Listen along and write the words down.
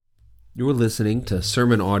You're listening to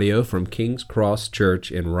sermon audio from King's Cross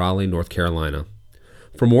Church in Raleigh, North Carolina.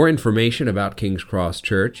 For more information about King's Cross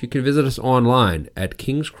Church, you can visit us online at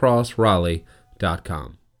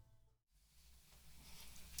kingscrossraleigh.com.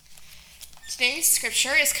 Today's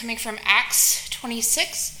scripture is coming from Acts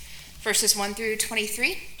 26, verses 1 through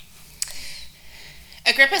 23.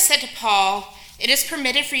 Agrippa said to Paul, "It is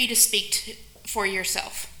permitted for you to speak for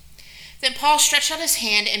yourself." Then Paul stretched out his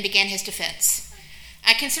hand and began his defense.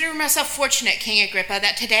 "I consider myself fortunate, King Agrippa,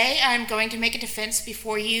 that today I am going to make a defense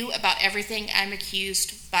before you about everything I am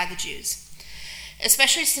accused by the Jews,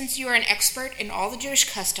 especially since you are an expert in all the Jewish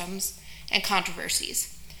customs and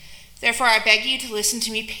controversies. Therefore I beg you to listen to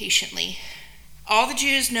me patiently. All the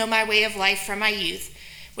Jews know my way of life from my youth,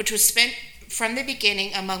 which was spent from the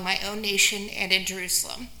beginning among my own nation and in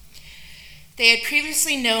Jerusalem. They had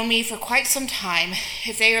previously known me for quite some time,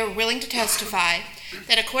 if they are willing to testify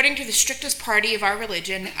that according to the strictest party of our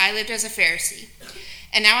religion, I lived as a Pharisee.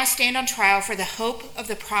 And now I stand on trial for the hope of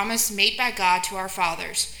the promise made by God to our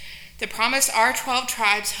fathers, the promise our 12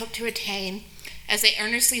 tribes hope to attain as they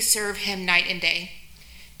earnestly serve him night and day.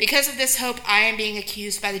 Because of this hope, I am being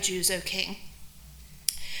accused by the Jews, O king.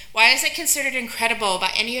 Why is it considered incredible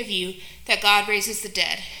by any of you that God raises the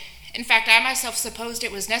dead? In fact, I myself supposed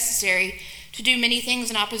it was necessary to do many things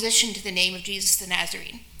in opposition to the name of Jesus the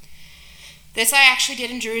Nazarene. This I actually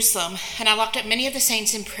did in Jerusalem, and I locked up many of the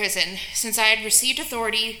saints in prison, since I had received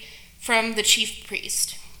authority from the chief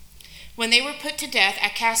priest. When they were put to death, I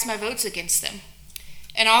cast my votes against them.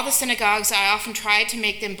 In all the synagogues, I often tried to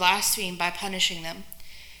make them blaspheme by punishing them.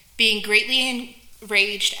 Being greatly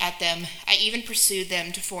enraged at them, I even pursued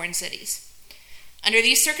them to foreign cities. Under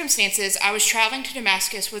these circumstances, I was traveling to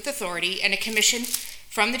Damascus with authority and a commission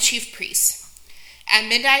from the chief priests. At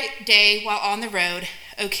midnight day, while on the road,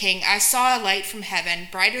 O king, I saw a light from heaven,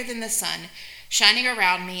 brighter than the sun, shining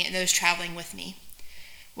around me and those traveling with me.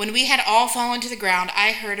 When we had all fallen to the ground,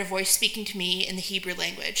 I heard a voice speaking to me in the Hebrew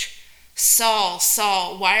language. "Saul,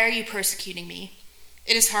 Saul, why are you persecuting me?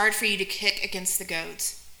 It is hard for you to kick against the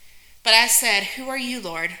goads." But I said, "Who are you,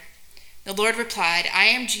 Lord?" The Lord replied, "I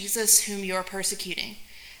am Jesus whom you are persecuting.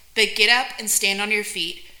 But get up and stand on your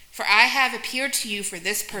feet, for I have appeared to you for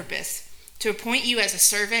this purpose, to appoint you as a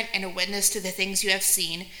servant and a witness to the things you have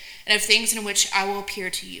seen, and of things in which I will appear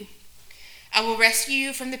to you. I will rescue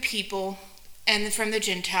you from the people and from the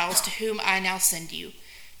Gentiles to whom I now send you,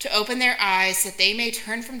 to open their eyes that they may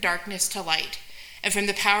turn from darkness to light, and from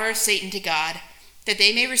the power of Satan to God, that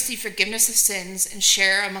they may receive forgiveness of sins and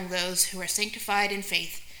share among those who are sanctified in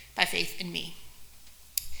faith by faith in me.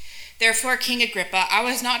 Therefore, King Agrippa, I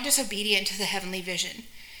was not disobedient to the heavenly vision.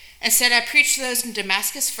 Instead, I preached to those in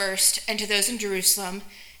Damascus first, and to those in Jerusalem,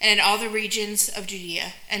 and in all the regions of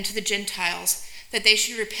Judea, and to the Gentiles, that they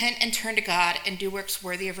should repent and turn to God and do works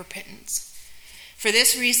worthy of repentance. For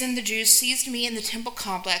this reason, the Jews seized me in the temple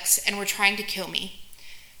complex and were trying to kill me.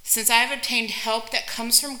 Since I have obtained help that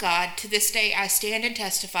comes from God, to this day I stand and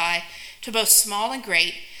testify to both small and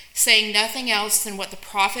great, saying nothing else than what the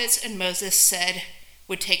prophets and Moses said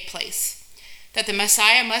would take place, that the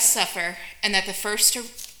Messiah must suffer, and that as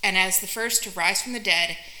the first to rise from the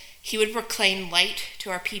dead, he would proclaim light to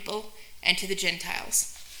our people and to the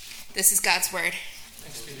Gentiles. This is God's word.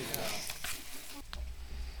 Thanks be to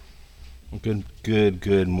God.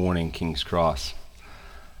 Good morning, King's Cross.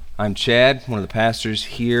 I'm Chad, one of the pastors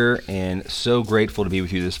here, and so grateful to be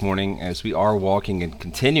with you this morning as we are walking and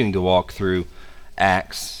continuing to walk through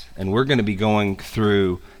Acts, and we're going to be going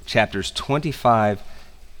through chapters 25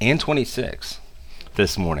 and 26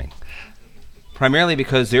 this morning. Primarily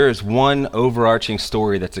because there is one overarching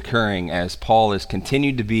story that's occurring as Paul has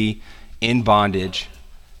continued to be in bondage,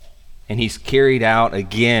 and he's carried out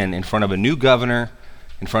again in front of a new governor,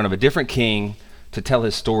 in front of a different king, to tell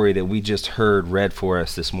his story that we just heard read for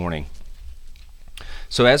us this morning.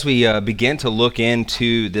 So as we begin to look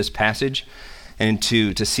into this passage and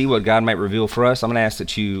to see what God might reveal for us, I'm going to ask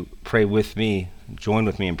that you pray with me, join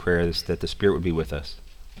with me in prayer, that the Spirit would be with us.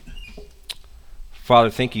 Father,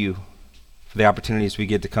 thank you for the opportunities we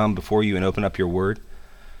get to come before you and open up your word.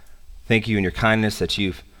 Thank you in your kindness that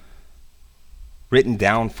you've written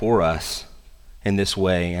down for us in this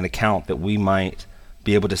way an account that we might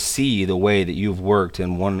be able to see the way that you've worked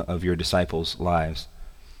in one of your disciples' lives.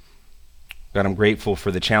 God, I'm grateful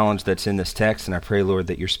for the challenge that's in this text, and I pray, Lord,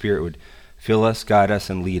 that your Spirit would fill us, guide us,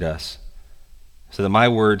 and lead us, so that my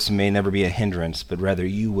words may never be a hindrance, but rather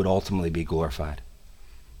you would ultimately be glorified,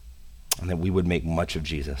 and that we would make much of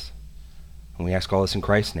Jesus. And we ask all this in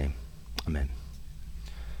Christ's name. Amen.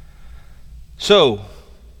 So,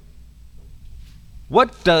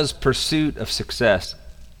 what does pursuit of success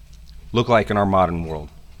look like in our modern world?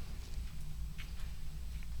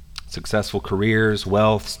 successful careers,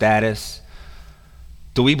 wealth, status?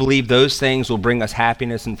 Do we believe those things will bring us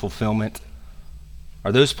happiness and fulfillment?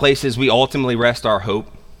 Are those places we ultimately rest our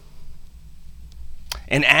hope?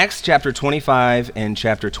 In Acts chapter 25 and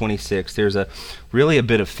chapter 26, there's really a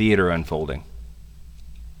bit of theater unfolding.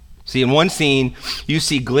 See, in one scene, you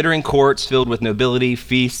see glittering courts filled with nobility,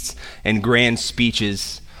 feasts, and grand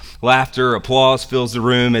speeches. Laughter, applause fills the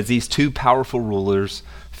room as these two powerful rulers,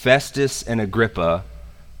 Festus and Agrippa,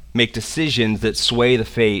 make decisions that sway the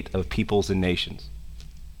fate of peoples and nations.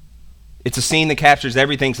 It's a scene that captures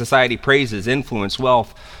everything society praises: influence,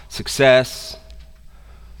 wealth, success.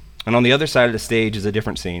 And on the other side of the stage is a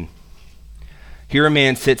different scene. Here a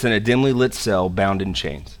man sits in a dimly lit cell bound in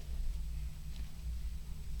chains.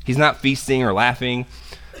 He's not feasting or laughing,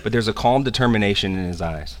 but there's a calm determination in his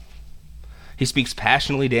eyes. He speaks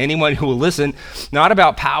passionately to anyone who will listen, not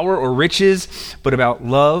about power or riches, but about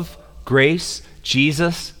love, grace,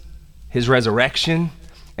 Jesus, his resurrection,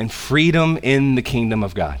 and freedom in the kingdom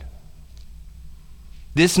of God.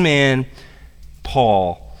 This man,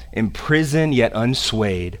 Paul, in prison yet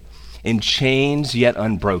unswayed, in chains yet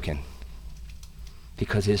unbroken,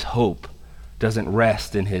 because his hope doesn't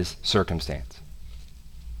rest in his circumstance.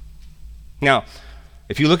 Now,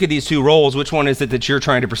 if you look at these two roles, which one is it that you're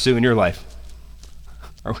trying to pursue in your life?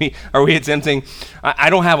 Are we attempting, I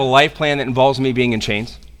don't have a life plan that involves me being in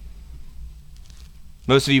chains.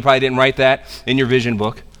 Most of you probably didn't write that in your vision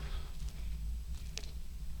book.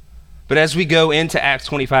 But as we go into Acts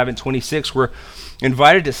 25 and 26, we're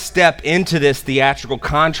invited to step into this theatrical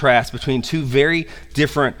contrast between two very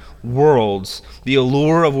different worlds: the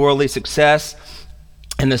allure of worldly success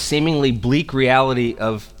and the seemingly bleak reality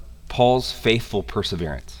of Paul's faithful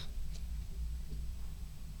perseverance.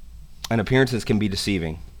 And appearances can be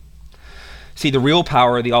deceiving. See, the real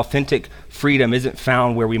power, the authentic freedom, isn't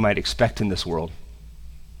found where we might expect in this world.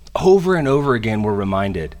 Over and over again, we're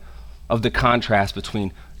reminded of the contrast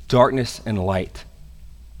between darkness and light,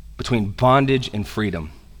 between bondage and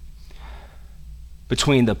freedom,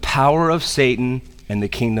 between the power of Satan and the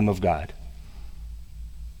kingdom of God.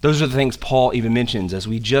 Those are the things Paul even mentions, as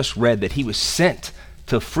we just read, that he was sent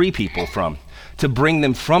to free people from, to bring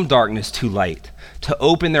them from darkness to light, to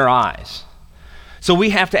open their eyes. So we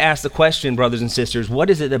have to ask the question, brothers and sisters, what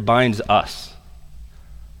is it that binds us?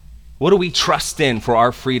 What do we trust in for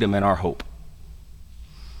our freedom and our hope?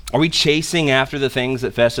 Are we chasing after the things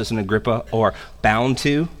that Festus and Agrippa are bound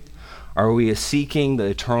to? Or are we seeking the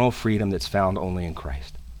eternal freedom that's found only in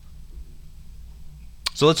Christ?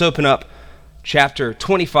 So let's open up chapter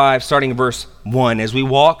 25, starting in verse 1, as we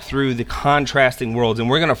walk through the contrasting worlds. And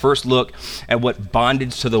we're going to first look at what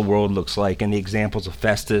bondage to the world looks like in the examples of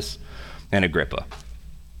Festus and Agrippa.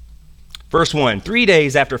 Verse 1, 3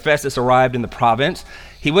 days after Festus arrived in the province,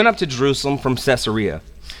 he went up to Jerusalem from Caesarea.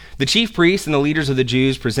 The chief priests and the leaders of the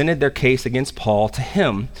Jews presented their case against Paul to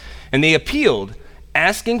him, and they appealed,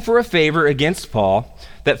 asking for a favor against Paul,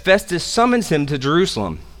 that Festus summons him to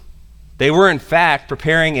Jerusalem. They were, in fact,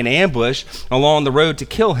 preparing an ambush along the road to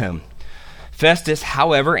kill him. Festus,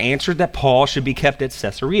 however, answered that Paul should be kept at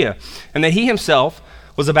Caesarea, and that he himself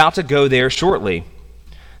was about to go there shortly.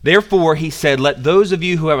 Therefore, he said, "Let those of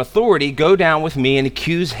you who have authority go down with me and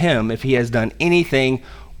accuse him if he has done anything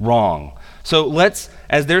wrong." So let's,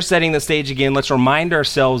 as they're setting the stage again, let's remind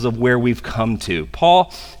ourselves of where we've come to.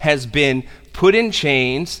 Paul has been put in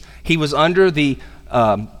chains. He was under the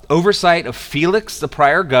oversight of Felix, the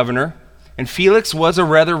prior governor, and Felix was a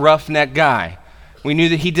rather roughneck guy. We knew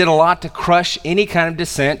that he did a lot to crush any kind of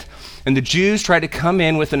dissent, and the Jews tried to come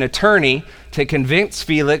in with an attorney to convince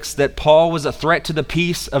Felix that Paul was a threat to the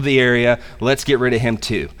peace of the area. Let's get rid of him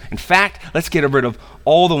too. In fact, let's get rid of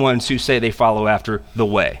all the ones who say they follow after the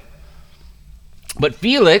way. But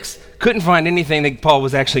Felix couldn't find anything that Paul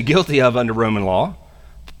was actually guilty of under Roman law.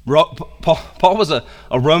 Paul was a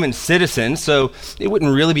Roman citizen, so it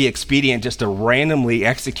wouldn't really be expedient just to randomly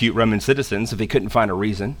execute Roman citizens if he couldn't find a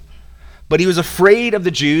reason. But he was afraid of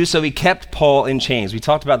the Jews, so he kept Paul in chains. We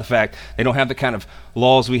talked about the fact they don't have the kind of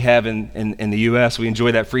laws we have in the U.S. We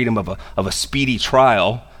enjoy that freedom of a speedy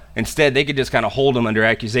trial. Instead, they could just kind of hold him under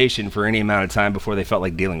accusation for any amount of time before they felt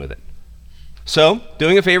like dealing with it. So,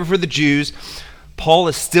 doing a favor for the Jews, Paul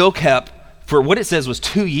is still kept for what it says was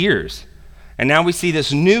 2 years. And now we see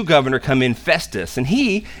this new governor come in, Festus. And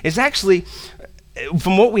he is actually,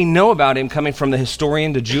 from what we know about him, coming from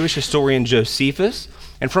the Jewish historian Josephus,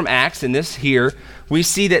 and from Acts, in this here, we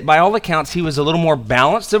see that by all accounts, he was a little more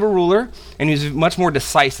balanced of a ruler, and he was much more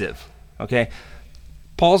decisive. Okay?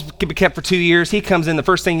 Paul's been kept for 2 years. He comes in, the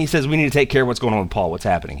first thing he says, we need to take care of what's going on with Paul, what's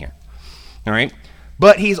happening here. All right?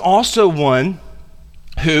 But he's also one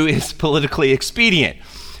who is politically expedient.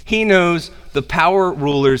 He knows the power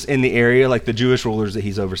rulers in the area, like the Jewish rulers that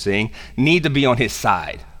he's overseeing, need to be on his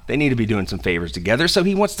side. They need to be doing some favors together, so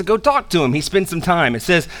he wants to go talk to him. He spends some time. It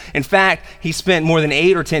says, in fact, he spent more than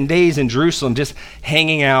 8 or 10 days in Jerusalem just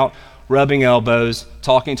hanging out, rubbing elbows,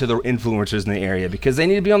 talking to the influencers in the area because they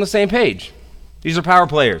need to be on the same page. These are power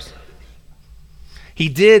players. He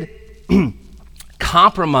did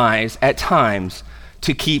compromise at times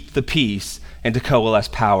to keep the peace and to coalesce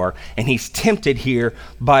power. And he's tempted here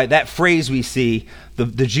by that phrase we see,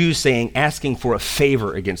 the Jews saying, asking for a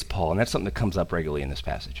favor against Paul. And that's something that comes up regularly in this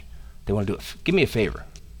passage. They want to do it. Give me a favor.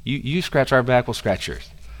 You scratch our back, we'll scratch yours.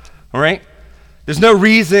 All right? There's no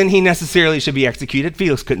reason he necessarily should be executed.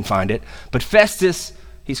 Felix couldn't find it. But Festus,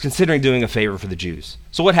 he's considering doing a favor for the Jews.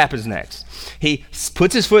 So what happens next? He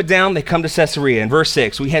puts his foot down. They come to Caesarea. In verse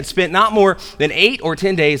 6, we had spent not more than 8 or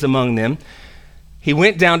 10 days among them. He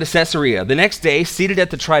went down to Caesarea. The next day, seated at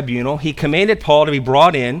the tribunal, he commanded Paul to be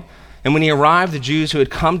brought in. And when he arrived, the Jews who had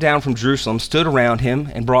come down from Jerusalem stood around him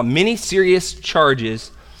and brought many serious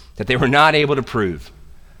charges that they were not able to prove.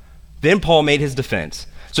 Then Paul made his defense.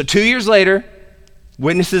 So 2 years later,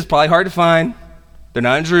 witnesses probably hard to find. They're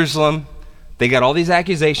not in Jerusalem. They got all these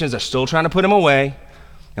accusations. They're still trying to put him away.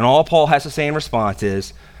 And all Paul has to say in response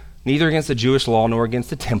is, neither against the Jewish law, nor against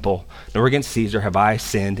the temple, nor against Caesar have I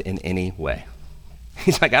sinned in any way.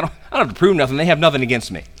 He's like, I don't have to prove nothing. They have nothing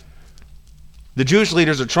against me. The Jewish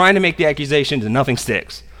leaders are trying to make the accusations and nothing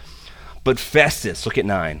sticks. But Festus, look at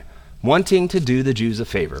 9, wanting to do the Jews a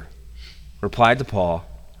favor, replied to Paul,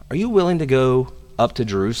 are you willing to go up to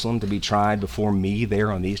Jerusalem to be tried before me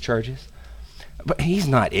there on these charges? But he's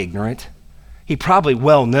not ignorant. He probably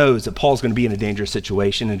well knows that Paul's going to be in a dangerous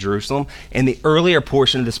situation in Jerusalem, and the earlier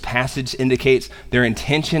portion of this passage indicates their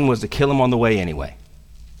intention was to kill him on the way anyway.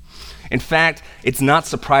 In fact, it's not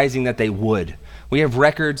surprising that they would. We have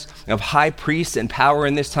records of high priests and power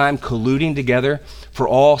in this time colluding together for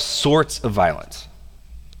all sorts of violence.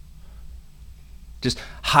 Just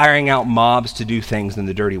hiring out mobs to do things in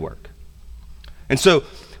the dirty work. And so,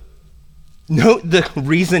 note the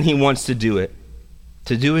reason he wants to do it.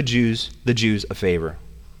 To do the Jews a favor.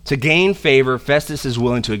 To gain favor, Festus is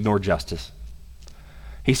willing to ignore justice.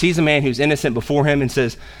 He sees a man who's innocent before him and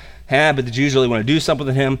says, but the Jews really want to do something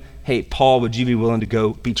with him. Hey, Paul, would you be willing to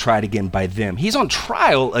go be tried again by them? He's on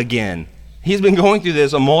trial again. He's been going through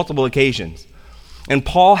this on multiple occasions. And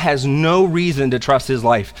Paul has no reason to trust his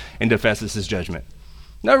life into Festus' judgment.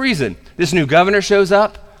 No reason. This new governor shows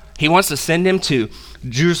up. He wants to send him to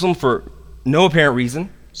Jerusalem for no apparent reason.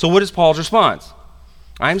 So what is Paul's response?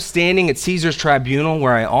 I'm standing at Caesar's tribunal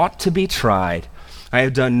where I ought to be tried. I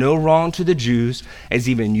have done no wrong to the Jews, as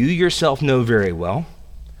even you yourself know very well.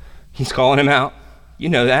 He's calling him out. You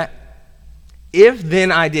know that. If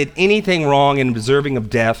then I did anything wrong in deserving of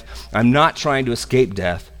death, I'm not trying to escape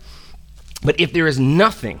death. But if there is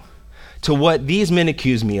nothing to what these men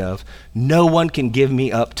accuse me of, no one can give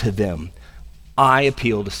me up to them. I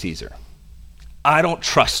appeal to Caesar. I don't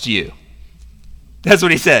trust you. That's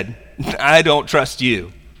what he said. I don't trust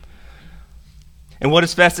you. And what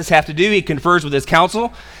does Festus have to do? He confers with his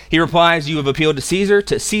council. He replies, you have appealed to Caesar.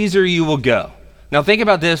 To Caesar you will go. Now think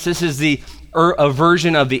about this. This is a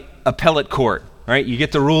version of the appellate court, right? You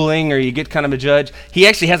get the ruling or you get kind of a judge. He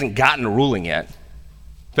actually hasn't gotten a ruling yet.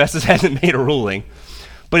 Festus hasn't made a ruling.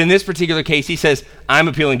 But in this particular case, he says, I'm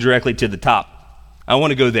appealing directly to the top. I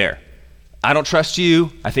want to go there. I don't trust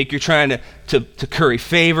you. I think you're trying to curry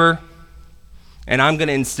favor. And I'm going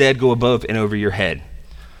to instead go above and over your head.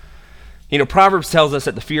 You know, Proverbs tells us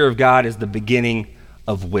that the fear of God is the beginning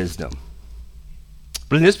of wisdom.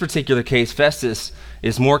 But in this particular case, Festus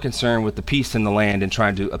is more concerned with the peace in the land and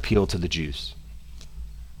trying to appeal to the Jews.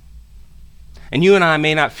 And you and I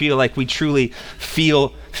may not feel like we truly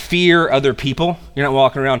fear other people. You're not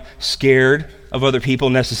walking around scared of other people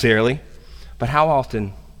necessarily. But how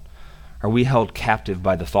often are we held captive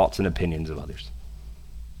by the thoughts and opinions of others?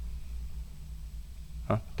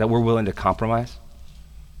 That we're willing to compromise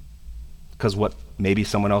because what maybe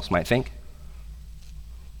someone else might think?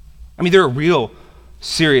 I mean, there are real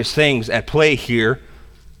serious things at play here.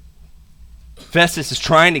 Festus is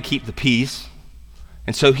trying to keep the peace,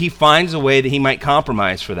 and so he finds a way that he might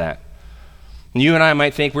compromise for that. And you and I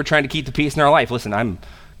might think we're trying to keep the peace in our life. Listen, I'm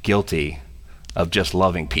guilty of just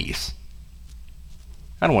loving peace.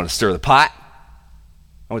 I don't want to stir the pot.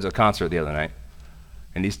 I went to a concert the other night,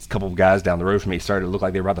 and these couple of guys down the road from me started to look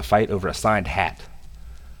like they were about to fight over a signed hat.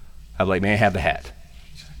 I'm like, man, have the hat.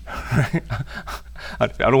 I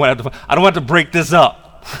don't want to break this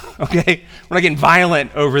up. Okay? We're not getting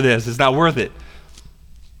violent over this. It's not worth it.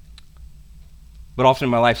 But often in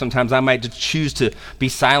my life, sometimes I might just choose to be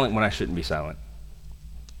silent when I shouldn't be silent.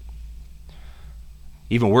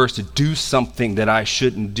 Even worse, to do something that I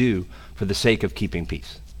shouldn't do for the sake of keeping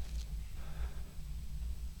peace.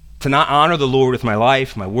 To not honor the Lord with my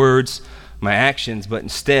life, my words, my actions, but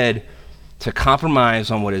instead to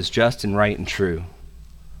compromise on what is just and right and true,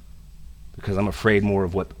 because I'm afraid more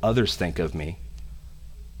of what others think of me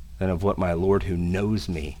than of what my Lord who knows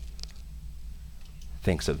me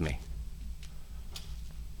thinks of me.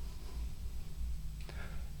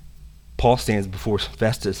 Paul stands before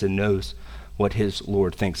Festus and knows what his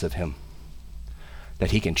Lord thinks of him,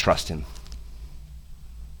 that he can trust him.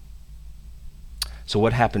 So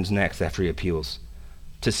what happens next after he appeals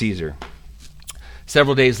to Caesar?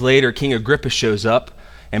 Several days later, King Agrippa shows up,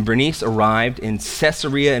 and Bernice arrived in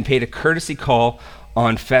Caesarea and paid a courtesy call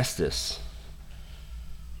on Festus.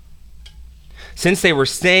 Since they were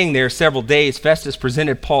staying there several days, Festus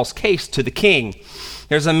presented Paul's case to the king.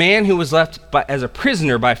 There's a man who was left as a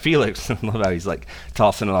prisoner by Felix. I love how he's like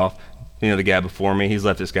tossing it off. The guy before me, he's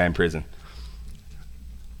left this guy in prison.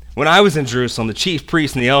 When I was in Jerusalem, the chief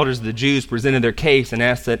priests and the elders of the Jews presented their case and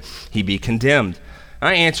asked that he be condemned.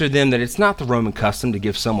 I answered them that it's not the Roman custom to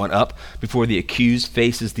give someone up before the accused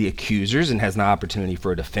faces the accusers and has an opportunity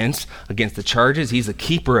for a defense against the charges. He's a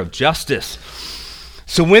keeper of justice.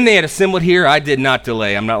 So when they had assembled here, I did not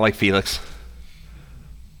delay. I'm not like Felix.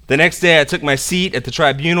 The next day I took my seat at the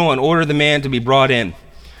tribunal and ordered the man to be brought in.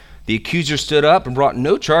 The accuser stood up and brought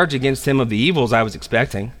no charge against him of the evils I was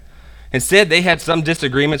expecting. Instead, they had some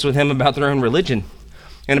disagreements with him about their own religion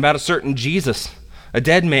and about a certain Jesus, a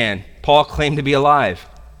dead man Paul claimed to be alive.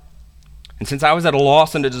 And since I was at a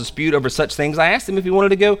loss in a dispute over such things, I asked him if he wanted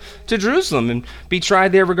to go to Jerusalem and be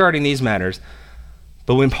tried there regarding these matters.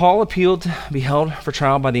 But when Paul appealed to be held for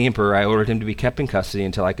trial by the emperor, I ordered him to be kept in custody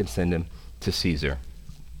until I could send him to Caesar.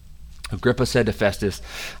 Agrippa said to Festus,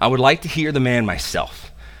 I would like to hear the man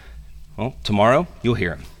myself. Well, tomorrow you'll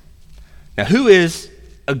hear him. Now, who is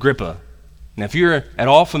Agrippa? Now, if you're at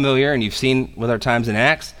all familiar and you've seen with our times in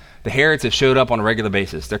Acts, the Herods have showed up on a regular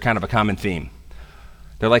basis. They're kind of a common theme.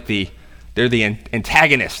 They're the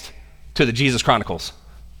antagonist to the Jesus Chronicles.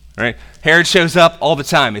 All right? Herod shows up all the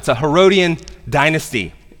time. It's a Herodian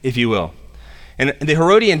dynasty, if you will. And the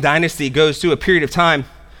Herodian dynasty goes through a period of time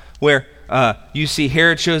where you see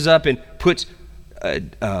Herod shows up and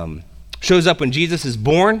shows up when Jesus is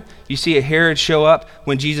born. You see a Herod show up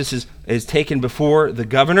when Jesus is taken before the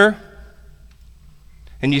governor.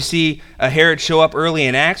 And you see a Herod show up early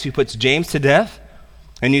in Acts who puts James to death.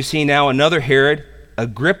 And you see now another Herod,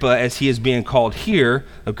 Agrippa, as he is being called here.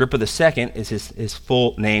 Agrippa II is his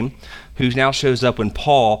full name, who now shows up when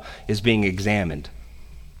Paul is being examined.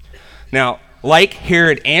 Now, like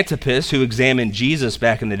Herod Antipas, who examined Jesus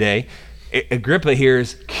back in the day, Agrippa here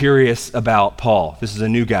is curious about Paul. This is a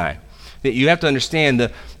new guy. You have to understand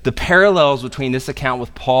the parallels between this account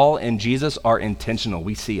with Paul and Jesus are intentional.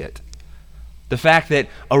 We see it. The fact that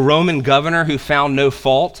a Roman governor who found no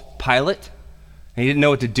fault, Pilate, and he didn't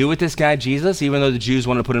know what to do with this guy, Jesus, even though the Jews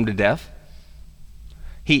wanted to put him to death.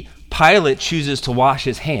 Pilate chooses to wash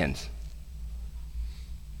his hands.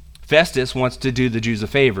 Festus wants to do the Jews a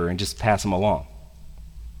favor and just pass them along.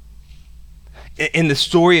 In the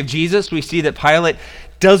story of Jesus, we see that Pilate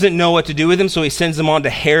doesn't know what to do with him, so he sends him on to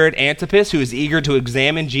Herod Antipas, who is eager to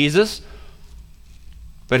examine Jesus.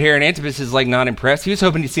 But Herod Antipas is not impressed. He was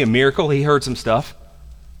hoping to see a miracle. He heard some stuff.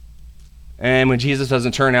 And when Jesus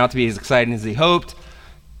doesn't turn out to be as exciting as he hoped,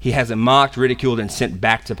 he has him mocked, ridiculed, and sent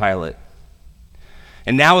back to Pilate.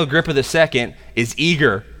 And now Agrippa II is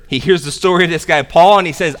eager. He hears the story of this guy, Paul, and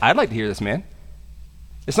he says, I'd like to hear this man.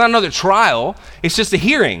 It's not another trial. It's just a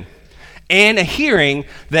hearing. And a hearing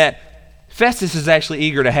that Festus is actually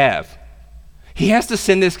eager to have. He has to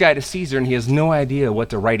send this guy to Caesar, and he has no idea what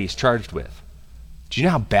the right he's charged with. Do you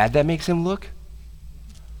know how bad that makes him look?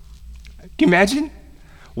 Can you imagine?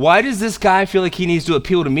 Why does this guy feel like he needs to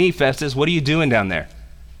appeal to me, Festus? What are you doing down there?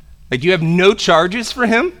 You have no charges for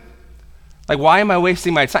him? Why am I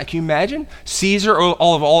wasting my time? Can you imagine? Caesar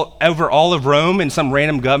over all of Rome, and some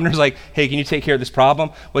random governor's like, hey, can you take care of this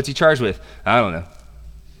problem? What's he charged with? I don't know.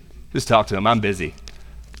 Just talk to him. I'm busy.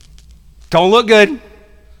 Don't look good.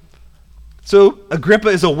 So Agrippa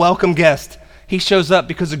is a welcome guest. He shows up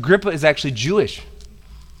because Agrippa is actually Jewish.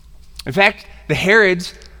 In fact, the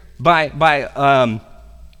Herods, by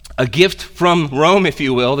a gift from Rome, if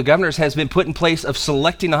you will, the governors has been put in place of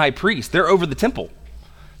selecting the high priest. They're over the temple.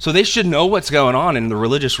 So they should know what's going on in the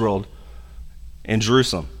religious world in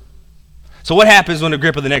Jerusalem. So what happens when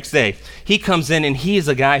Agrippa the next day? He comes in and he is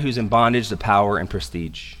a guy who's in bondage to power and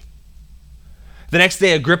prestige. The next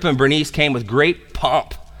day, Agrippa and Bernice came with great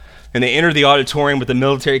pomp, and they entered the auditorium with the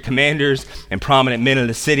military commanders and prominent men of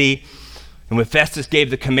the city. And when Festus gave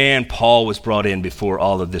the command, Paul was brought in before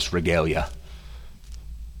all of this regalia.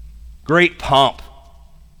 Great pomp.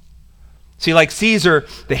 See, like Caesar,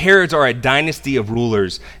 the Herods are a dynasty of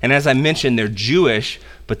rulers. And as I mentioned, they're Jewish,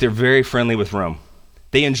 but they're very friendly with Rome.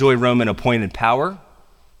 They enjoy Roman appointed power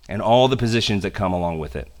and all the positions that come along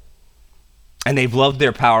with it. And they've loved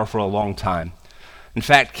their power for a long time. In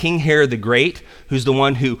fact, King Herod the Great, who's the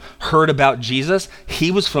one who heard about Jesus,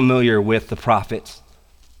 he was familiar with the prophets.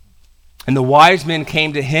 And the wise men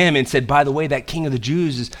came to him and said, by the way, that king of the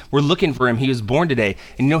Jews, we're looking for him. He was born today.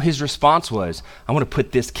 And you know his response was, I want to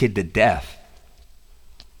put this kid to death.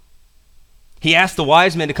 He asked the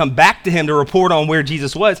wise men to come back to him to report on where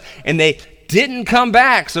Jesus was, and they didn't come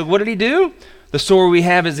back. So what did he do? The story we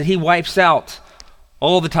have is that he wipes out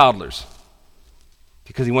all the toddlers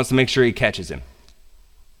because he wants to make sure he catches him.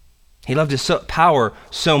 He loved his power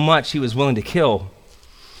so much he was willing to kill.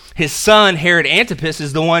 His son, Herod Antipas,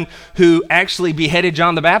 is the one who actually beheaded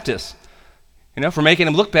John the Baptist, for making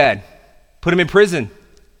him look bad, put him in prison.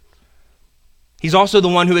 He's also the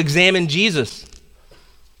one who examined Jesus.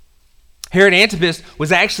 Herod Antipas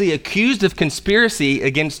was actually accused of conspiracy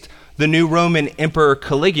against the new Roman Emperor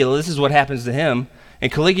Caligula. This is what happens to him.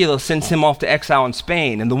 And Caligula sends him off to exile in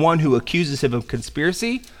Spain. And the one who accuses him of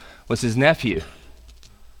conspiracy was his nephew,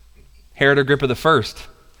 Herod Agrippa I.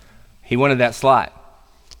 He wanted that slot.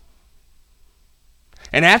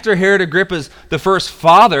 And after Herod Agrippa's the first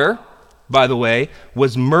father, by the way,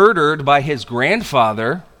 was murdered by his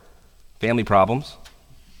grandfather, family problems,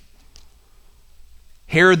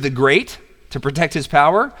 Herod the Great, to protect his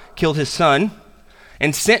power, killed his son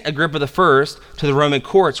and sent Agrippa I to the Roman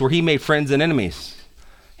courts where he made friends and enemies.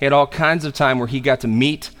 He had all kinds of time where he got to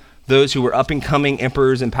meet those who were up-and-coming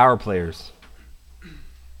emperors and power players.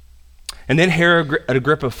 And then Herod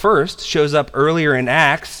Agrippa I shows up earlier in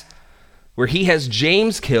Acts where he has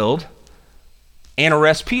James killed and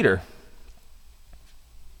arrests Peter.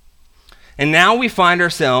 And now we find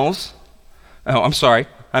ourselves,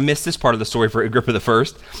 I missed this part of the story for Agrippa I.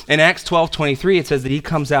 In Acts 12:23, it says that he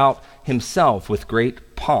comes out himself with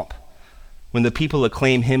great pomp when the people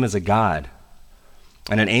acclaim him as a god.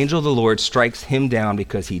 And an angel of the Lord strikes him down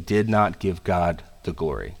because he did not give God the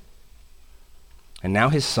glory. And now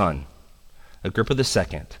his son, Agrippa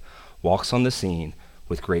II, walks on the scene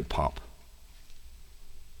with great pomp.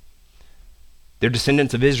 They're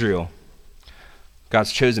descendants of Israel,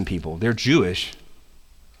 God's chosen people. They're Jewish.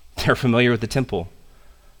 They're familiar with the temple.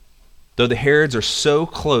 Though the Herods are so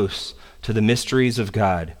close to the mysteries of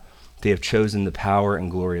God, they have chosen the power and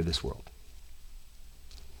glory of this world.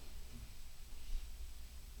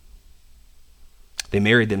 They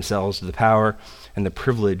married themselves to the power and the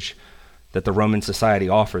privilege that the Roman society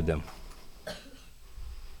offered them.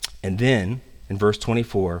 And then, in verse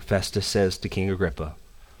 24, Festus says to King Agrippa,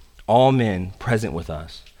 all men present with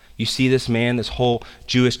us, you see this man, this whole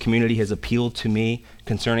Jewish community has appealed to me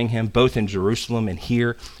concerning him, both in Jerusalem and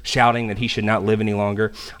here, shouting that he should not live any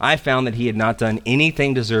longer. I found that he had not done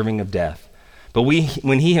anything deserving of death. But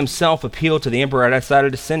when he himself appealed to the emperor, I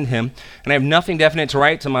decided to send him, and I have nothing definite to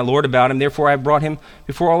write to my lord about him. Therefore, I have brought him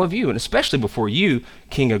before all of you, and especially before you,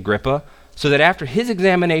 King Agrippa, so that after his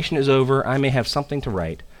examination is over, I may have something to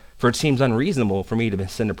write. For it seems unreasonable for me to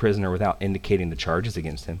send a prisoner without indicating the charges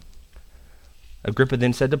against him. Agrippa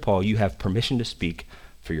then said to Paul, you have permission to speak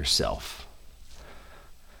for yourself.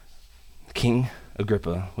 King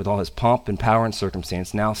Agrippa, with all his pomp and power and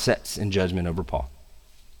circumstance, now sets in judgment over Paul.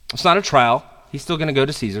 It's not a trial. He's still going to go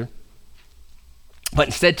to Caesar, but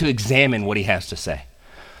instead to examine what he has to say.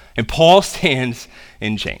 And Paul stands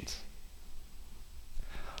in chains.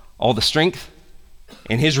 All the strength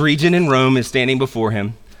in his region in Rome is standing before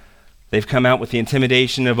him. They've come out with the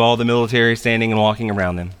intimidation of all the military standing and walking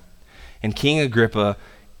around them. And King Agrippa,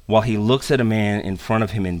 while he looks at a man in front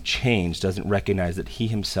of him in chains, doesn't recognize that he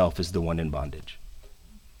himself is the one in bondage.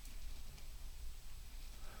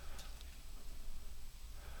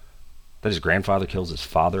 That his grandfather kills his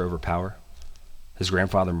father over power. His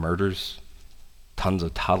grandfather murders tons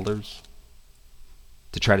of toddlers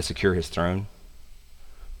to try to secure his throne.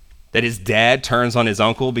 That his dad turns on his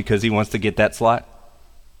uncle because he wants to get that slot.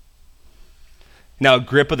 Now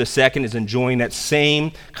Agrippa II is enjoying that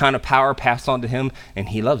same kind of power passed on to him, and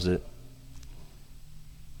he loves it.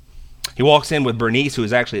 He walks in with Bernice, who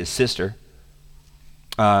is actually his sister.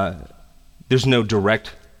 There's no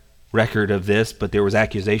direct record of this, but there was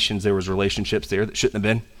accusations, there was relationships there that shouldn't have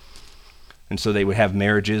been. And so they would have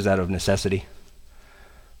marriages out of necessity.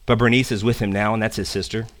 But Bernice is with him now, and that's his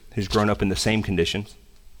sister, who's grown up in the same conditions.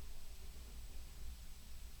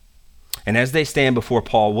 And as they stand before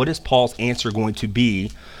Paul, what is Paul's answer going to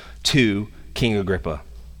be to King Agrippa?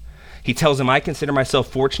 He tells him, I consider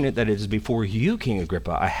myself fortunate that it is before you, King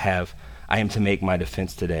Agrippa, I am to make my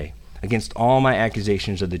defense today against all my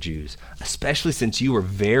accusations of the Jews, especially since you are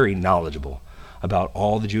very knowledgeable about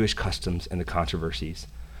all the Jewish customs and the controversies.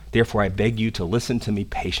 Therefore, I beg you to listen to me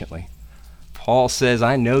patiently. Paul says,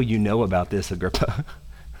 I know you know about this, Agrippa.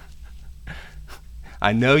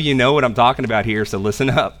 I know you know what I'm talking about here, so listen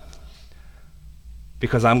up,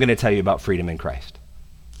 because I'm going to tell you about freedom in Christ.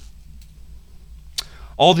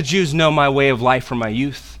 All the Jews know my way of life from my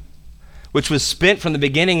youth, which was spent from the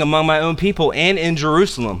beginning among my own people and in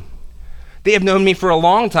Jerusalem. They have known me for a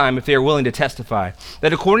long time, if they are willing to testify,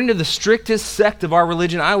 that according to the strictest sect of our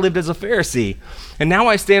religion, I lived as a Pharisee. And now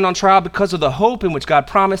I stand on trial because of the hope in which God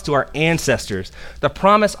promised to our ancestors, the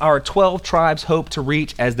promise our 12 tribes hope to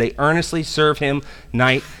reach as they earnestly serve him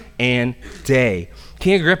night and day.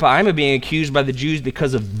 King Agrippa, I am being accused by the Jews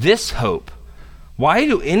because of this hope. Why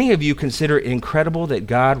do any of you consider it incredible that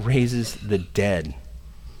God raises the dead?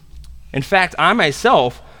 In fact, I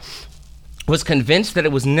myself was convinced that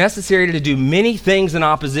it was necessary to do many things in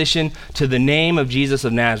opposition to the name of Jesus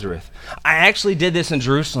of Nazareth. I actually did this in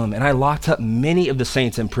Jerusalem, and I locked up many of the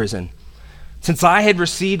saints in prison. Since I had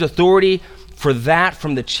received authority for that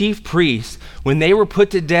from the chief priests, when they were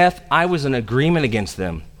put to death, I was in agreement against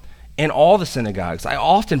them. In all the synagogues, I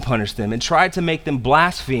often punished them and tried to make them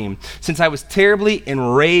blaspheme. Since I was terribly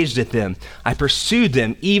enraged at them, I pursued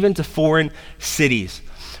them even to foreign cities.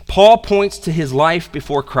 Paul points to his life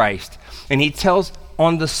before Christ, and he tells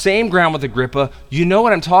on the same ground with Agrippa, you know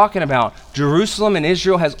what I'm talking about. Jerusalem and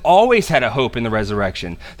Israel has always had a hope in the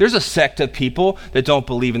resurrection. There's a sect of people that don't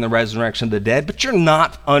believe in the resurrection of the dead, but you're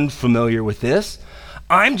not unfamiliar with this.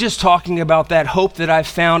 I'm just talking about that hope that I've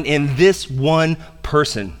found in this one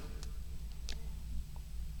person.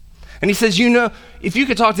 And he says, you know, if you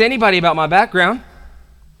could talk to anybody about my background,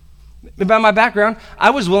 I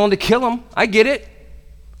was willing to kill them. I get it.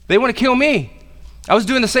 They want to kill me. I was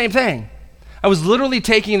doing the same thing. I was literally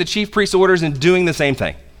taking the chief priest's orders and doing the same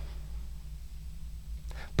thing.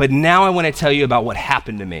 But now I want to tell you about what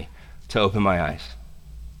happened to me to open my eyes.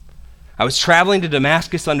 I was traveling to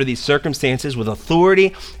Damascus under these circumstances with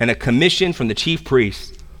authority and a commission from the chief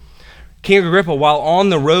priest. King Agrippa, while on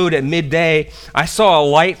the road at midday, I saw a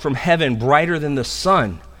light from heaven brighter than the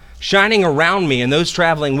sun, shining around me and those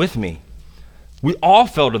traveling with me. We all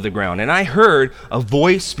fell to the ground, and I heard a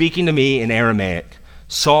voice speaking to me in Aramaic.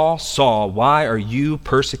 Saul, Saul, why are you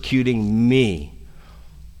persecuting me?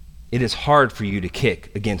 It is hard for you to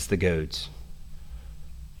kick against the goads.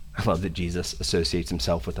 I love that Jesus associates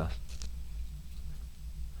himself with us.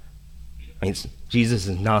 I mean, Jesus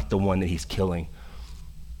is not the one that he's killing,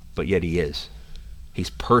 but yet he is. He's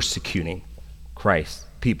persecuting Christ's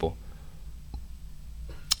people.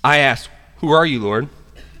 I asked, who are you, Lord?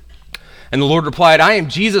 And the Lord replied, I am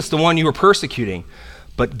Jesus, the one you are persecuting.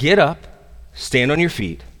 But get up, stand on your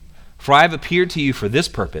feet, for I have appeared to you for this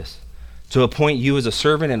purpose, to appoint you as a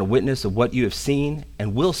servant and a witness of what you have seen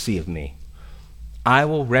and will see of me. I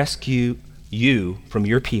will rescue you from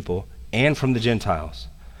your people and from the Gentiles.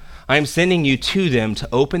 I am sending you to them to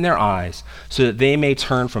open their eyes so that they may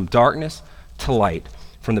turn from darkness to light,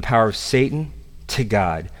 from the power of Satan to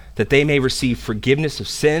God, that they may receive forgiveness of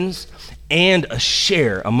sins and a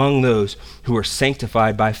share among those who are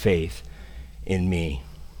sanctified by faith in me.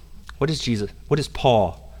 What is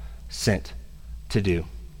Paul sent to do?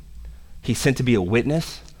 He's sent to be a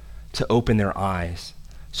witness, to open their eyes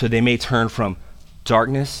so they may turn from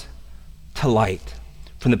darkness to light,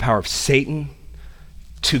 from the power of Satan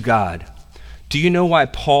to God. Do you know why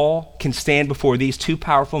Paul can stand before these two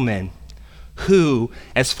powerful men who,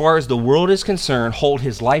 as far as the world is concerned, hold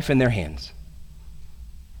his life in their hands?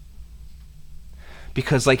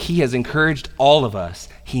 Because like he has encouraged all of us,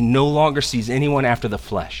 he no longer sees anyone after the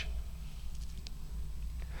flesh.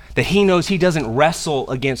 That he knows he doesn't wrestle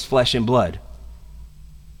against flesh and blood.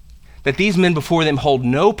 That these men before them hold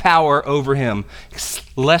no power over him,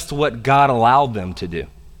 lest what God allowed them to do.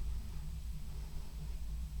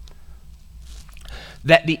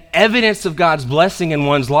 That the evidence of God's blessing in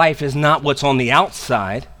one's life is not what's on the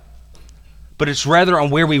outside, but it's rather on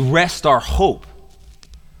where we rest our hope.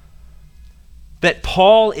 That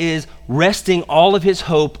Paul is resting all of his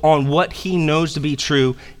hope on what he knows to be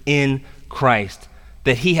true in Christ.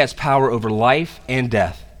 That he has power over life and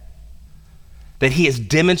death. That he has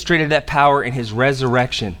demonstrated that power in his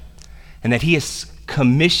resurrection. And that he has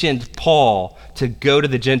commissioned Paul to go to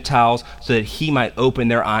the Gentiles so that he might open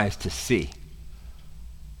their eyes to see.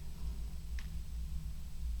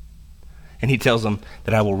 And he tells them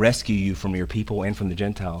that I will rescue you from your people and from the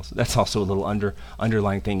Gentiles. That's also a little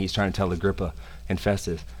underlying thing he's trying to tell Agrippa and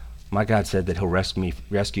Festus. My God said that he'll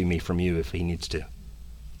rescue me from you if he needs to.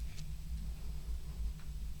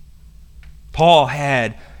 Paul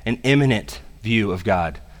had an imminent view of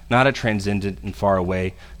God, not a transcendent and far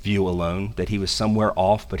away view alone, that he was somewhere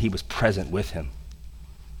off, but he was present with him.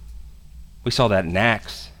 We saw that in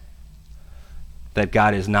Acts, that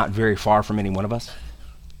God is not very far from any one of us.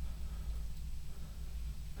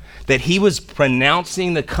 That he was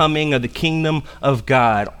pronouncing the coming of the kingdom of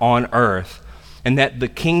God on earth, and that the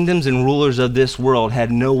kingdoms and rulers of this world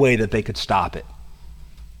had no way that they could stop it.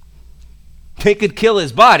 They could kill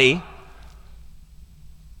his body,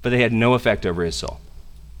 but they had no effect over his soul.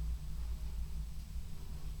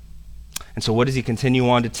 And so what does he continue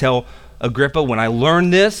on to tell Agrippa? When I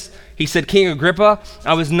learned this, he said, King Agrippa,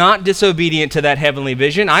 I was not disobedient to that heavenly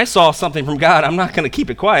vision. I saw something from God. I'm not going to keep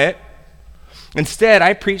it quiet. Instead,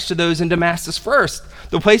 I preached to those in Damascus first.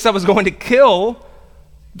 The place I was going to kill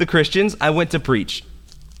the Christians, I went to preach.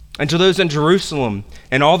 And to those in Jerusalem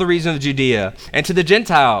and all the region of Judea, and to the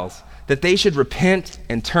Gentiles, that they should repent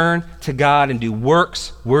and turn to God and do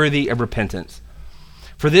works worthy of repentance.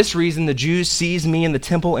 For this reason, the Jews seized me in the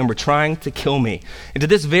temple and were trying to kill me. And to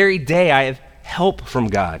this very day, I have help from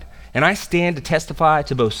God. And I stand to testify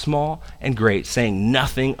to both small and great, saying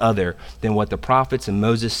nothing other than what the prophets and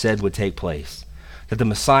Moses said would take place, that the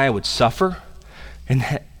Messiah would suffer, and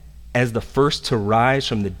that as the first to rise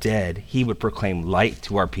from the dead, he would proclaim light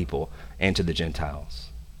to our people and to the Gentiles.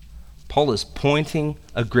 Paul is pointing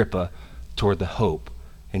Agrippa toward the hope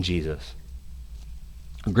in Jesus.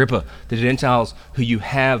 Agrippa, the Gentiles who you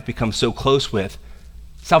have become so close with,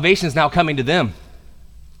 salvation is now coming to them.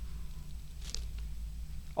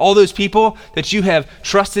 All those people that you have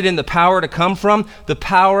trusted in the power to come from, the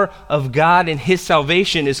power of God and his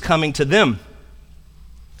salvation is coming to them.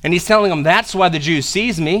 And he's telling them, that's why the Jews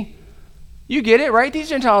seize me. You get it, right? These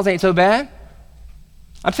Gentiles ain't so bad.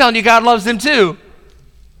 I'm telling you, God loves them too.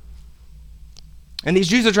 And these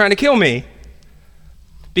Jews are trying to kill me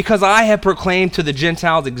because I have proclaimed to the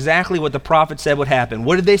Gentiles exactly what the prophet said would happen.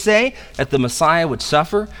 What did they say? That the Messiah would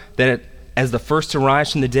suffer, that as the first to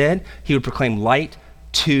rise from the dead, he would proclaim light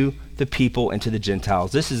to the people and to the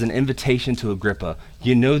Gentiles. This is an invitation to Agrippa.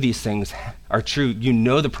 You know these things are true. You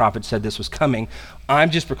know the prophet said this was coming.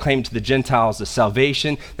 I'm just proclaiming to the Gentiles the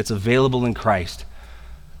salvation that's available in Christ.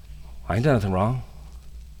 I ain't done nothing wrong.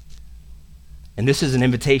 And this is an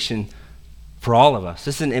invitation for all of us.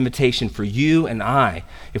 This is an invitation for you and I.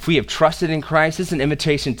 If we have trusted in Christ, this is an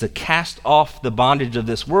invitation to cast off the bondage of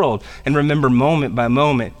this world and remember moment by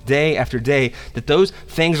moment, day after day, that those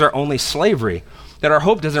things are only slavery, that our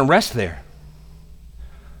hope doesn't rest there,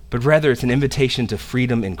 but rather it's an invitation to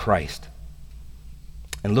freedom in Christ.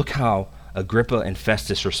 And look how Agrippa and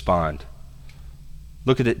Festus respond.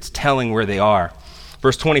 Look at it, it's telling where they are.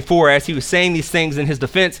 Verse 24, as he was saying these things in his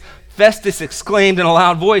defense, Festus exclaimed in a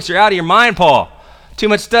loud voice, "You're out of your mind, Paul. Too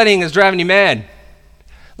much studying is driving you mad."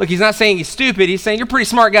 Look, he's not saying he's stupid. He's saying you're a pretty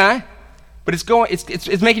smart guy, but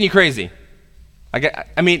it's making you crazy.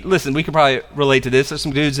 I mean, listen, we could probably relate to this. There's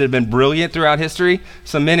some dudes that have been brilliant throughout history,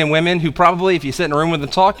 some men and women who probably, if you sit in a room with them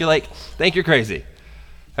talk, you're like, think you're crazy. I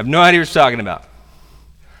have no idea what you're talking about.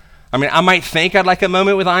 I mean, I might think I'd like a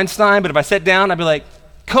moment with Einstein, but if I sat down, I'd be like,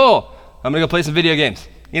 cool, I'm going to go play some video games.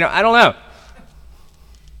 I don't know.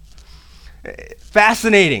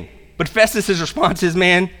 Fascinating. But Festus' response is,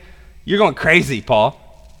 man, you're going crazy, Paul.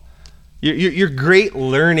 Your great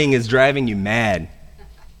learning is driving you mad.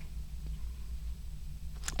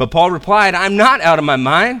 But Paul replied, I'm not out of my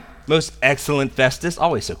mind, most excellent Festus,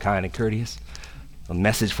 always so kind and courteous. A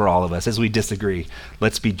message for all of us as we disagree.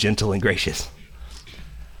 Let's be gentle and gracious.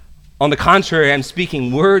 On the contrary, I'm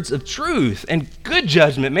speaking words of truth and good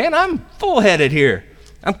judgment. Man, I'm full-headed here.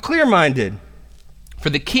 I'm clear-minded. For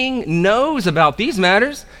the king knows about these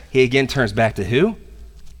matters. He again turns back to who?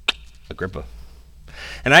 Agrippa.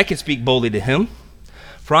 And I can speak boldly to him,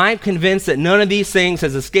 for I am convinced that none of these things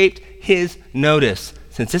has escaped his notice,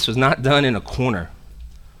 since this was not done in a corner.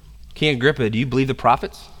 King Agrippa, do you believe the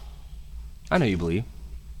prophets? I know you believe.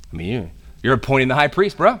 I mean, you're appointing the high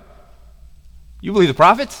priest, bro. You believe the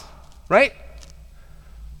prophets, right?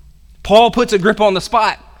 Paul puts Agrippa on the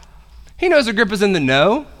spot. He knows Agrippa's in the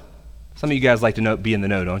know. Some of you guys like to be in the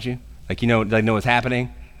know, don't you? Like, know what's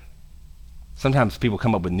happening. Sometimes people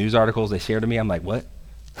come up with news articles they share to me. I'm like, what?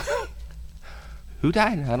 Who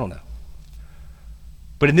died? I don't know.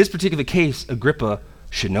 But in this particular case, Agrippa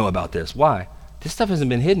should know about this. Why? This stuff hasn't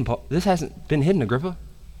been hidden, Paul. This hasn't been hidden, Agrippa.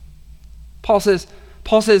 Paul says,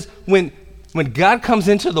 when God comes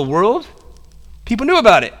into the world, people knew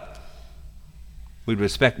about it. We would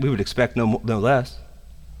expect no less.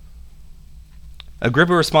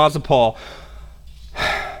 Agrippa responds to Paul,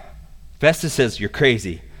 Festus says, you're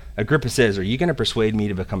crazy. Agrippa says, are you going to persuade me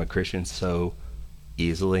to become a Christian so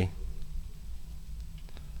easily?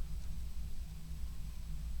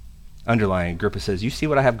 Underlying, Agrippa says, you see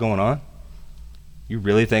what I have going on? You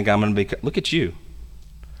really think I'm going to be, look at you.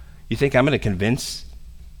 You think I'm going to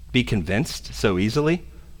be convinced so easily?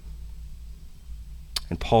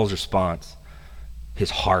 And Paul's response,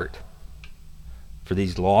 his heart for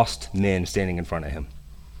these lost men standing in front of him.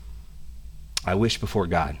 I wish before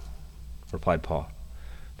God, replied Paul,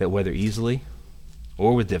 that whether easily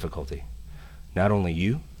or with difficulty, not only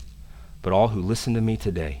you, but all who listen to me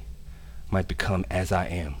today might become as I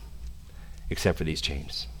am, except for these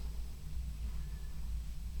chains.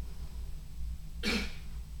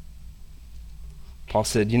 Paul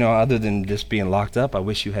said, other than just being locked up, I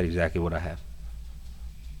wish you had exactly what I have.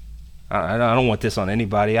 I don't want this on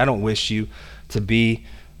anybody. I don't wish you to be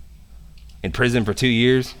in prison for 2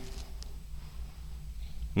 years,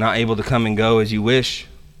 not able to come and go as you wish.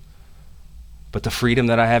 But the freedom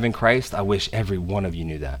that I have in Christ, I wish every one of you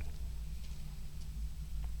knew that.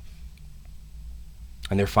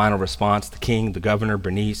 And their final response, the king, the governor,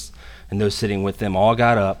 Bernice, and those sitting with them all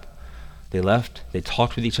got up. They left. They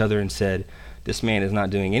talked with each other and said, this man is not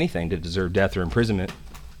doing anything to deserve death or imprisonment.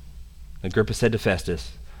 Agrippa said to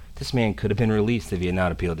Festus, this man could have been released if he had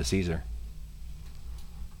not appealed to Caesar.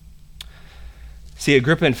 See,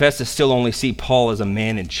 Agrippa and Festus still only see Paul as a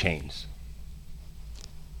man in chains.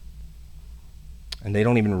 And they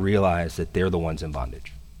don't even realize that they're the ones in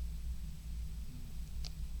bondage.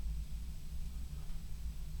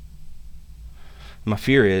 My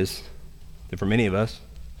fear is that for many of us,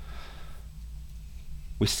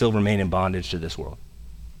 we still remain in bondage to this world.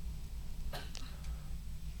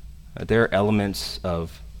 There are elements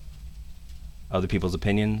of other people's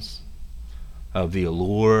opinions, of the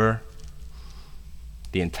allure,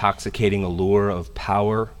 the intoxicating allure of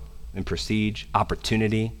power and prestige,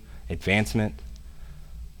 opportunity, advancement,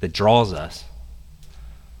 that draws us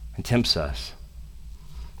and tempts us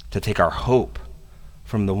to take our hope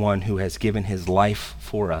from the one who has given his life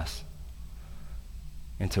for us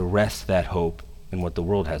and to rest that hope in what the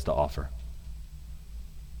world has to offer.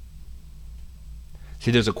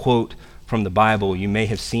 See, there's a quote from the Bible you may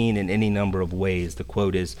have seen in any number of ways. The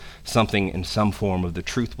quote is something in some form of the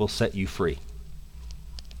truth will set you free.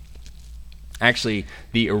 Actually,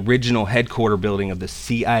 the original headquarter building of the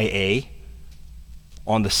CIA,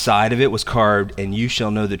 on the side of it was carved, and you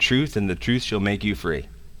shall know the truth, and the truth shall make you free.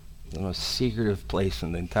 The most secretive place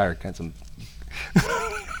in the entire country.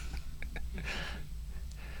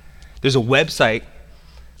 There's a website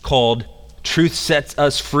called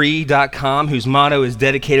truthsetsusfree.com whose motto is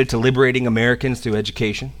dedicated to liberating Americans through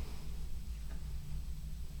education,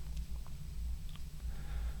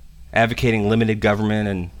 advocating limited government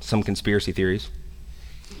and some conspiracy theories.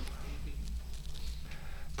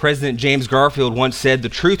 President James Garfield once said, the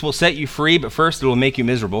truth will set you free, but first it will make you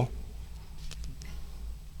miserable.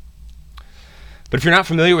 But if you're not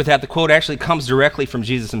familiar with that, the quote actually comes directly from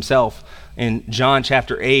Jesus himself in John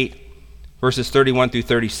chapter 8, verses 31 through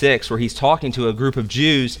 36, where he's talking to a group of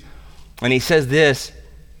Jews, and he says this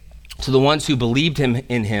to the ones who believed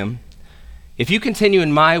in him, if you continue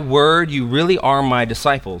in my word, you really are my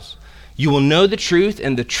disciples. You will know the truth,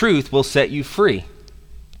 and the truth will set you free.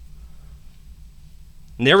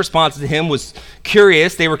 And their response to him was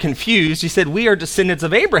curious. They were confused. He said, we are descendants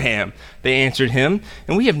of Abraham. They answered him,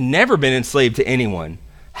 and we have never been enslaved to anyone.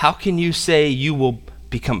 How can you say you will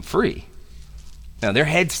become free? Now, their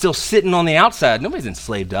head's still sitting on the outside. Nobody's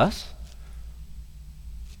enslaved us.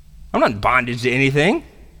 I'm not in bondage to anything.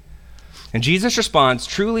 And Jesus responds,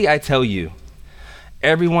 truly I tell you,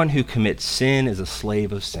 everyone who commits sin is a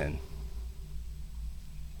slave of sin.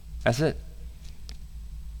 That's it.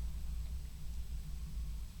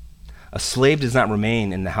 A slave does not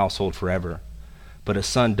remain in the household forever, but a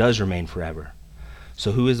son does remain forever.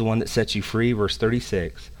 So who is the one that sets you free? Verse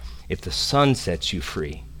 36, if the Son sets you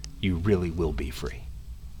free, you really will be free.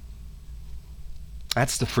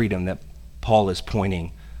 That's the freedom that Paul is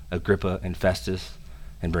pointing Agrippa and Festus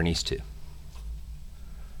and Bernice to.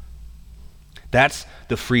 That's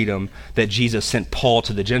the freedom that Jesus sent Paul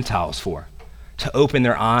to the Gentiles for, to open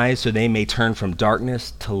their eyes so they may turn from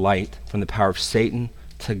darkness to light, from the power of Satan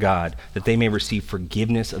to God, that they may receive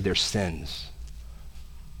forgiveness of their sins,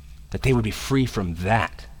 that they would be free from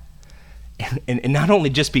that. And not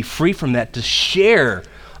only just be free from that, to share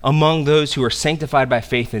among those who are sanctified by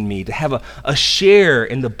faith in me, to have a share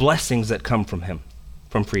in the blessings that come from him,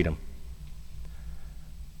 from freedom.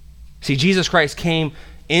 See, Jesus Christ came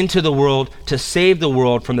into the world to save the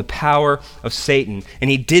world from the power of Satan, and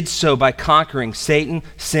he did so by conquering Satan,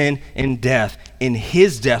 sin, and death in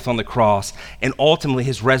his death on the cross and ultimately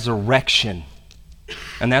his resurrection.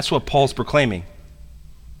 And that's what Paul's proclaiming.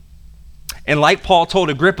 And like Paul told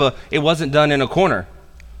Agrippa, it wasn't done in a corner.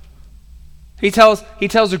 He tells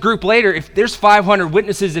the group later, if there's 500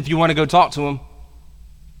 witnesses if you want to go talk to them.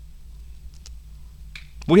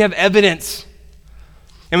 We have evidence.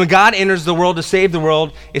 And when God enters the world to save the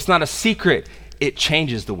world, it's not a secret. It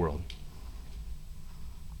changes the world.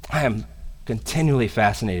 I am continually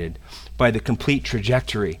fascinated by the complete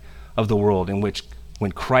trajectory of the world in which,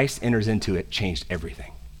 when Christ enters into it, changed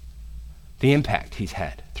everything. The impact he's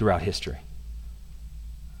had throughout history.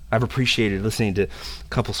 I've appreciated listening to a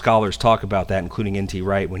couple scholars talk about that, including N.T.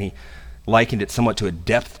 Wright, when he likened it somewhat to a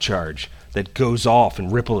depth charge that goes off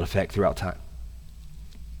in ripple effect throughout time.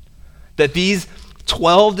 That these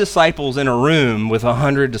 12 disciples in a room with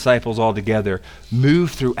 100 disciples all together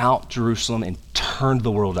moved throughout Jerusalem and turned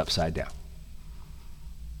the world upside down.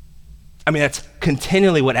 I mean, that's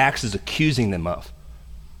continually what Acts is accusing them of.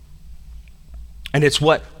 And it's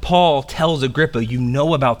what Paul tells Agrippa, you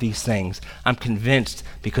know about these things. I'm convinced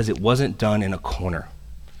because it wasn't done in a corner.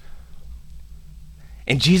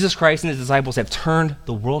 And Jesus Christ and his disciples have turned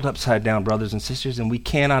the world upside down, brothers and sisters, and we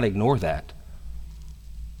cannot ignore that.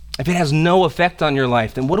 If it has no effect on your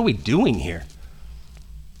life, then what are we doing here?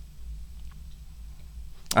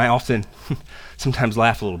 I often sometimes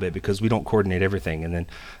laugh a little bit because we don't coordinate everything. And then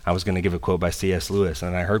I was going to give a quote by C.S. Lewis,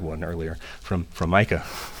 and I heard one earlier from Micah.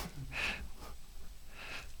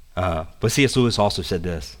 But C.S. Lewis also said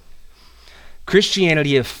this: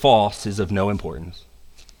 Christianity, if false, is of no importance,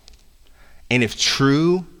 and if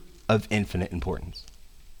true, of infinite importance.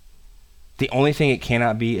 The only thing it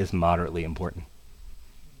cannot be is moderately important.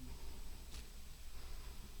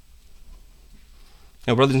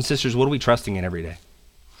 Now, brothers and sisters, what are we trusting in every day?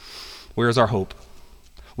 Where is our hope?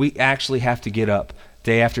 We actually have to get up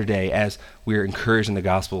day after day as we're encouraged in the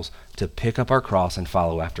Gospels to pick up our cross and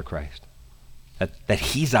follow after Christ. That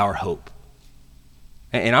he's our hope.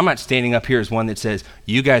 And I'm not standing up here as one that says,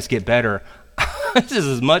 you guys get better. This is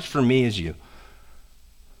as much for me as you.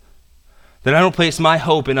 That I don't place my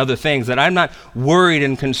hope in other things, that I'm not worried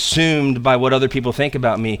and consumed by what other people think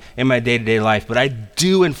about me in my day-to-day life, but I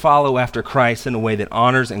do and follow after Christ in a way that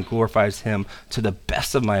honors and glorifies him to the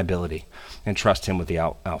best of my ability and trust him with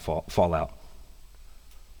the fallout.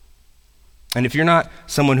 And if you're not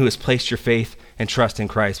someone who has placed your faith and trust in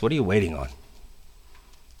Christ, what are you waiting on?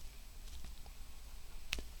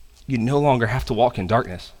 You no longer have to walk in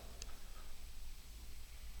darkness,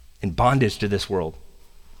 in bondage to this world.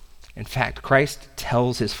 In fact, Christ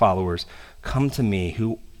tells his followers, come to me,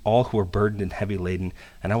 all who are burdened and heavy laden,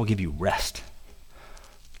 and I will give you rest.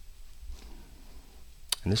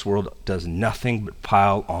 And this world does nothing but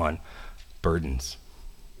pile on burdens.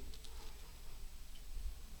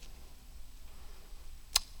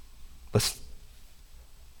 Let's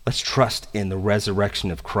trust in the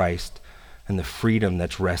resurrection of Christ and the freedom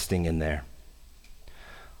that's resting in there.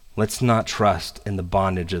 Let's not trust in the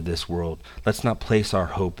bondage of this world. Let's not place our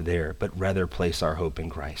hope there, but rather place our hope in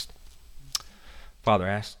Christ. Father, I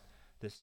ask